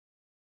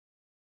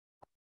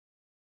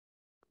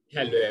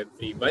Hello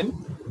everyone,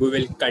 we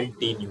will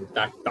continue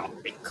the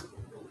topic.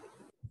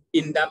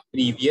 In the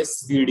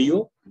previous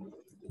video,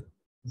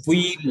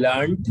 we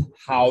learned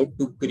how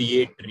to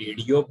create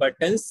radio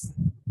buttons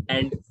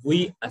and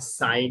we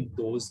assigned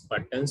those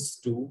buttons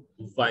to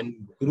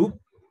one group.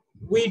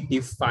 We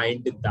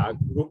defined the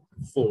group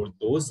for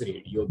those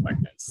radio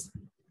buttons.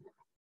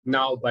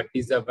 Now, what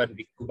is our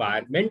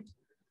requirement?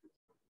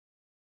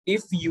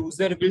 If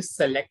user will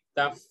select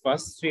the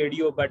first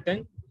radio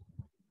button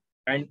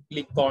and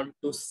click on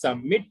to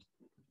submit,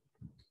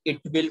 it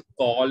will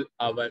call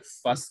our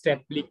first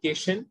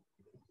application.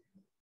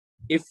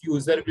 If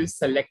user will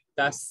select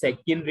the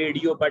second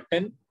radio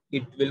button,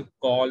 it will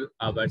call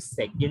our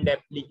second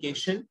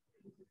application.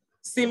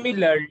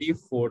 Similarly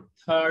for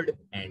third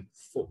and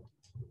fourth.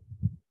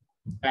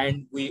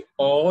 And we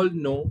all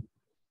know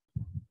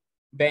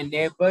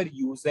whenever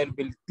user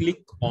will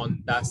click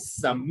on the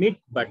submit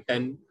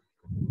button,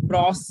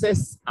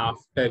 process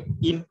after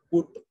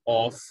input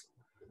of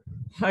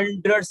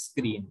 100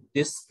 screen,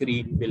 this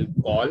screen will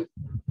call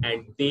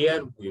and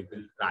there we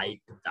will write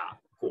the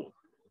code.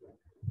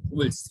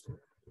 We'll see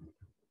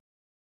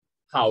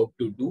how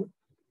to do.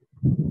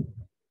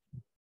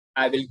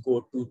 I will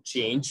go to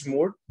change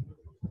mode.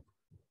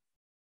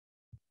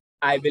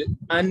 I will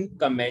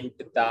uncomment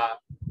the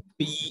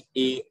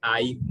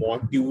PAI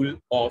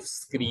module of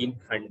screen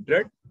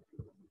 100.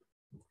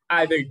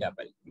 I will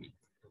double click.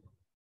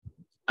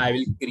 I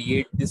will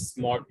create this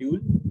module.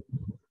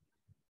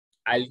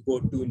 I'll go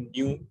to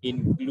new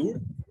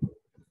include.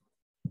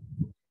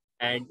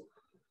 And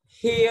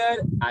here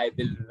I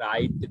will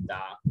write the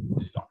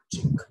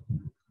logic.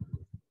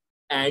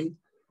 And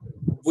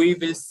we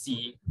will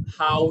see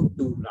how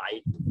to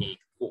write a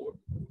code.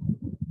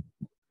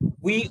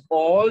 We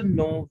all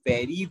know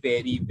very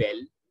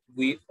well,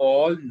 we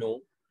all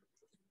know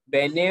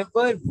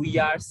whenever we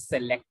are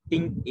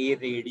selecting a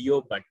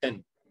radio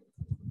button,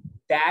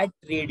 that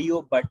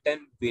radio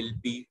button will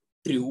be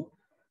true.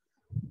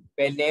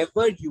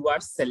 Whenever you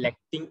are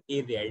selecting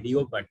a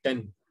radio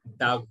button,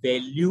 the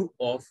value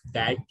of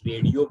that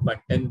radio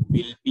button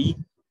will be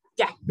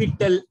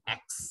capital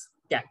X,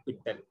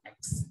 capital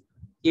X.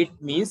 It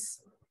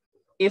means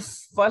if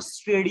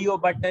first radio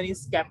button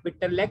is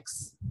capital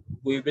X,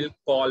 we will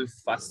call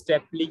first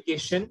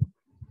application.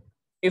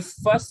 If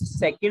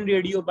second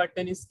radio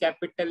button is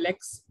capital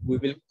X, we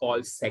will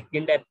call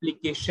second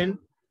application.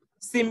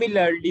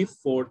 Similarly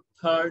for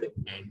third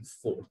and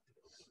fourth.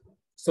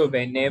 So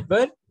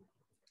whenever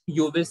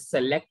you will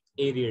select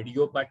a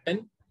radio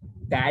button,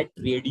 that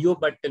radio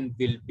button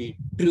will be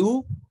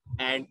true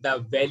and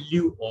the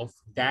value of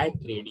that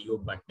radio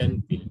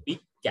button will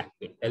be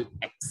capital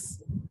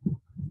X.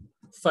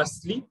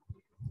 Firstly,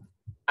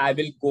 I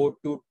will go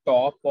to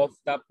top of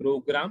the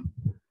program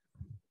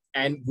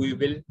and we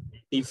will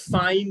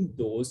define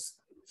those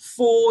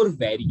 4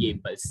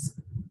 variables.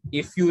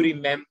 If you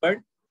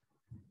remember,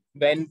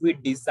 when we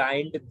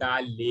designed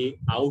the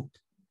layout,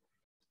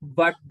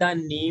 what the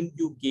name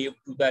you gave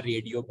to the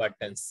radio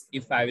buttons?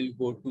 If I will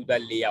go to the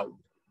layout,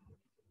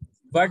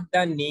 what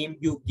the name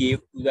you gave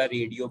to the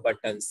radio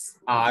buttons?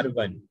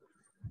 R1,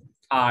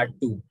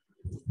 R2,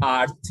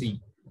 R3,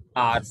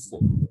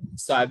 R4.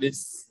 So I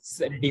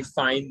will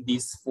define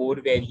these 4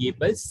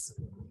 variables.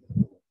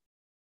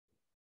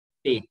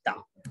 Data.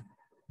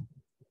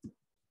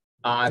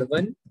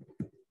 R1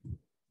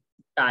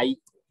 type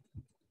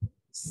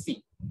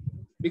C.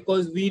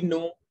 Because we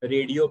know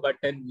radio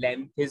button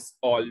length is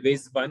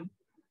always 1.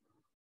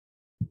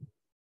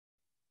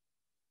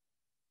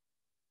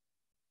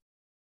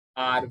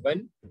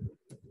 R1,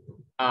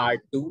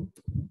 R2,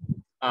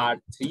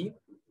 R3,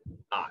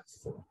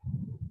 R4.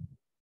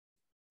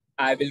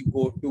 I will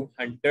go to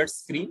 100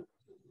 screen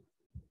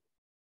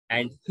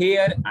and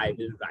here I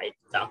will write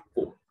the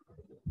code.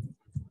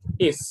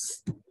 If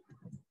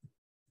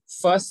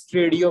first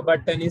radio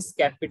button is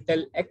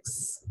capital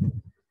X,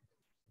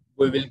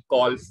 we will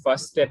call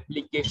first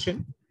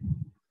application.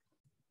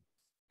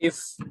 If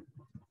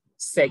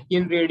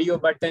second radio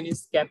button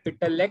is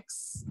capital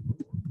X,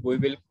 we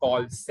will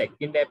call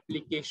second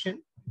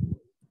application.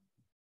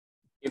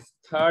 If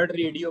third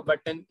radio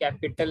button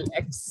capital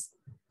X,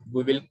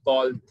 we will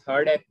call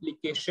third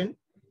application.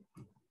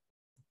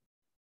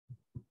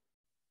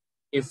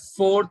 If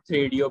fourth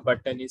radio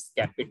button is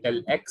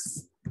capital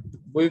X,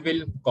 we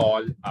will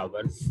call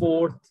our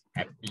fourth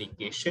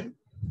application.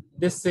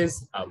 This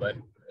is our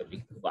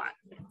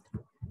requirement.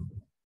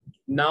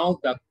 Now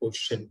the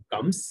question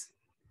comes,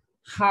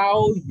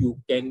 how you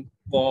can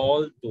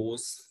call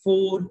those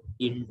 4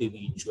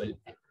 individual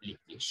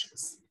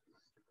applications.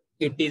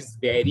 It is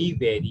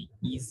very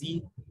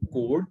easy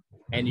code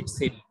and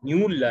it's a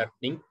new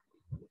learning.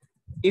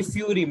 If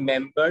you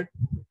remember,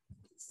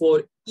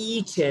 for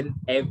each and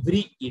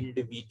every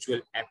individual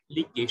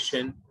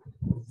application,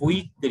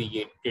 we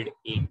created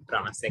a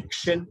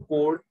transaction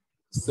code.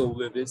 So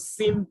we will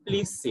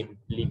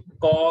simply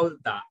call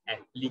the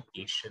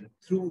application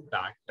through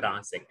the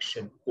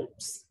transaction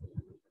codes.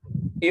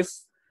 If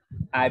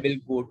I will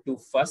go to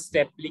first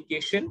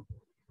application,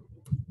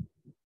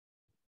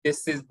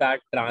 This is the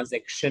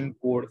transaction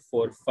code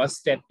for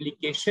first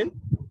application.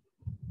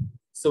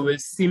 So we'll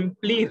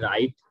simply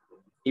write,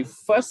 if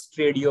first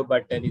radio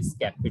button is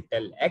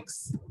capital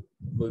X,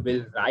 we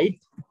will write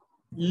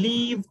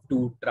leave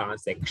to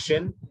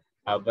transaction,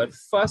 our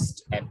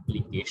first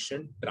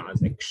application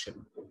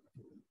transaction.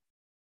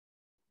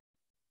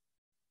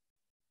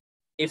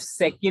 If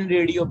second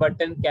radio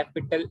button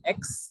capital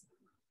X,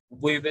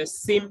 we will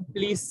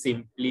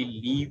simply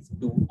leave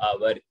to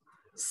our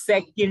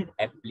second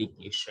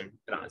application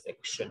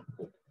transaction.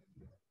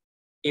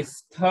 If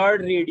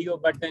third radio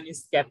button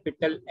is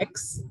capital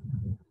X,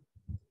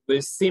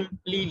 we'll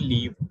simply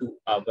leave to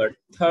our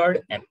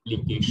third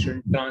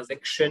application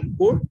transaction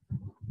code.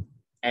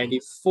 And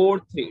if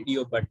fourth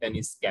radio button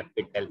is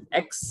capital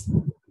X,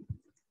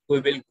 we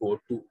will go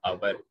to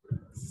our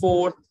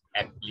fourth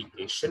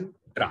application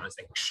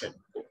transaction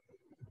code.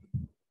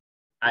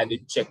 I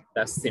will check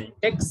the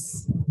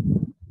syntax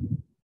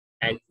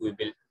and we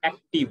will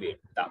activate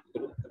the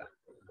program.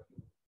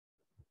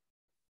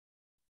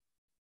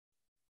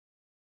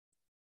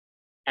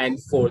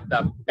 And for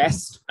the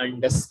best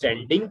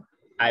understanding,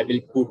 I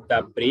will put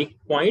the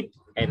breakpoint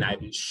and I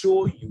will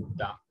show you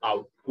the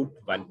output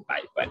one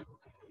by one.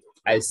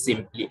 I'll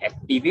simply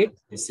activate.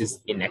 This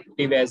is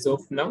inactive as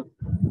of now.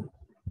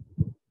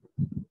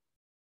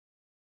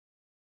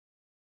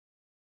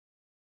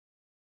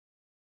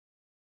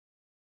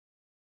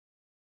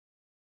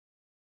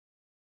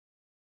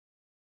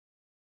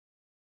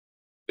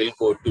 We'll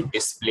go to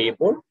display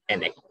mode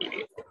and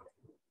activate.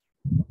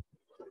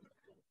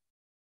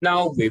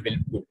 Now we will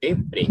put a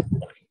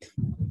breakpoint.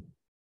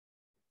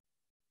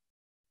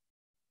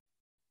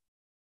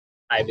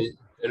 I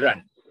will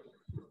run.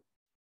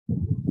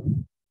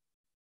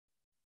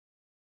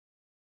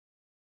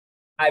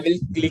 I will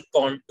click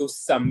on to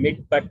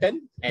submit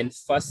button and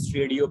first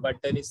radio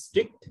button is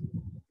ticked.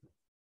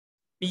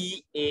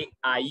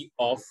 PAI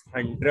of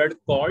 100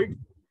 called.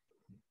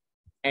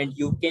 And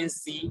you can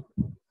see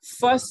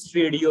first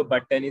radio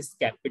button is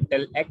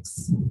capital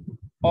X.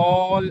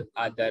 All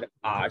other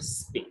are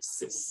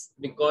spaces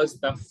because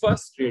the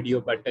first radio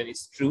button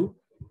is true.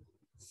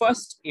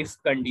 First if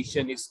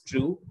condition is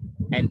true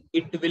and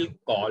it will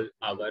call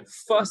our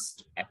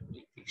first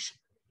application.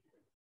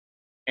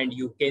 And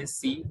you can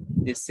see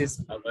this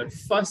is our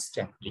first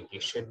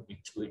application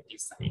which we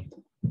designed.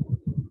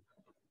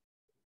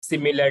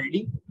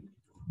 Similarly,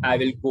 I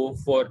will go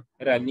for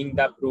running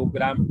the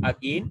program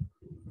again.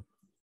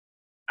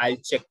 I'll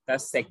check the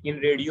second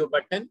radio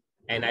button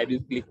and I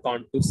will click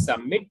on to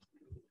submit.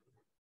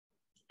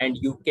 And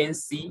you can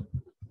see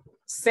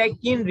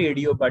second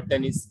radio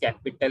button is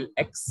capital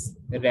X,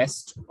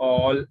 rest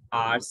all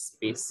are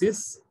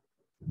spaces.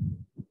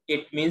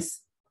 It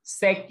means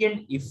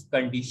second if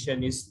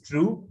condition is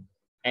true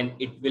and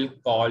it will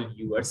call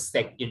your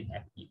second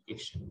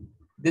application.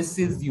 This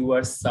is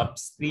your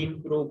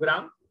subscreen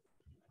program.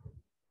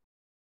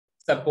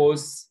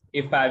 Suppose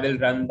if I will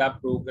run the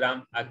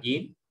program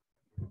again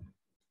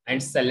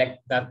and select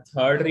the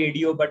third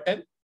radio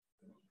button,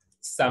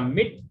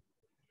 submit,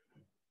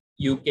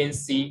 you can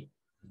see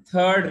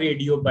third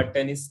radio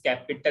button is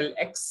capital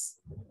X,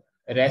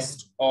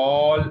 rest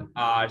all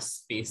are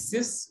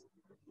spaces.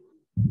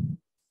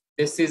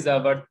 This is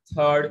our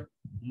third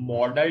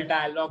model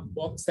dialog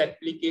box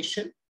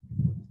application.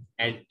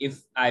 And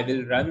if I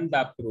will run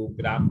the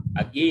program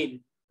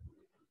again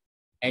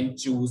and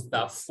choose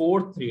the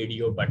fourth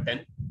radio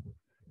button,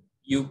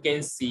 you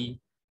can see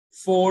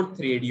fourth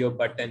radio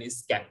button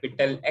is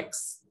capital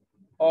X,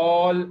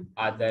 all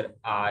other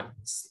are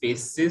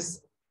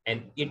spaces,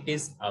 and it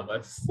is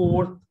our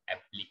fourth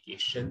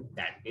application,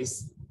 that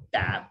is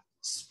tab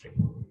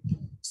string.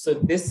 So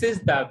this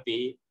is the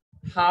way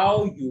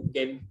how you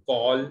can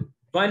call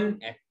one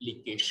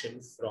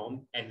application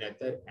from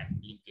another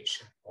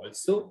application.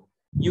 Also,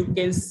 you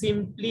can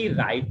simply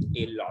write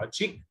a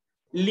logic,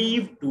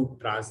 leave to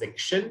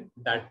transaction,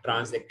 the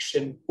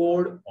transaction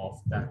code of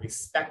the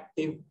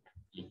respective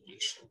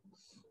application.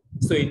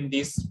 So in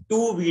these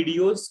two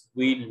videos,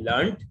 we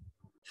learned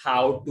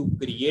how to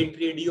create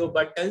radio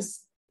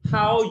buttons,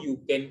 how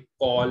you can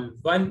call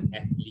one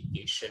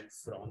application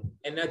from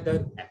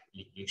another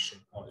application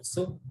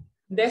also.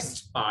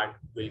 Next part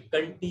will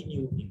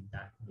continue in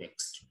the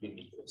next